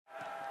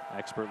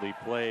Expertly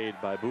played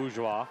by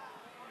Bourgeois.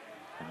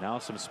 And now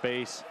some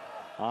space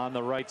on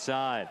the right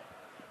side.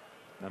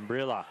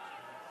 Membrilla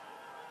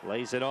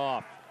lays it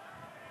off.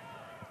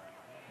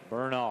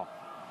 Bernal.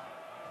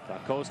 Da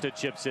Costa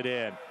chips it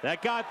in.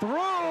 That got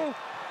through,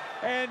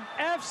 and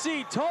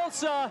FC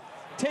Tulsa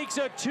takes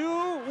a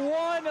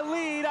 2-1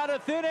 lead out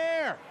of thin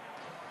air.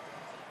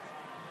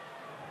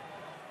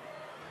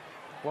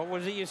 What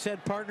was it you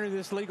said, partner?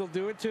 This league will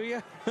do it to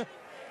you?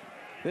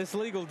 This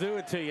league will do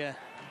it to you.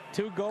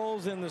 2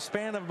 goals in the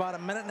span of about a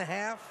minute and a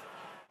half.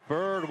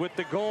 Bird with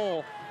the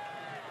goal,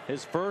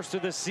 his first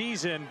of the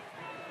season.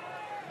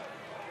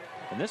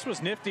 And this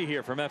was nifty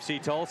here from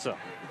FC Tulsa.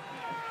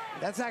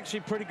 That's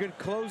actually pretty good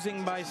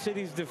closing by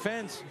City's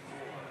defense.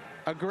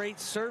 A great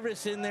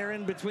service in there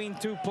in between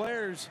 2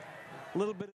 players. A little bit.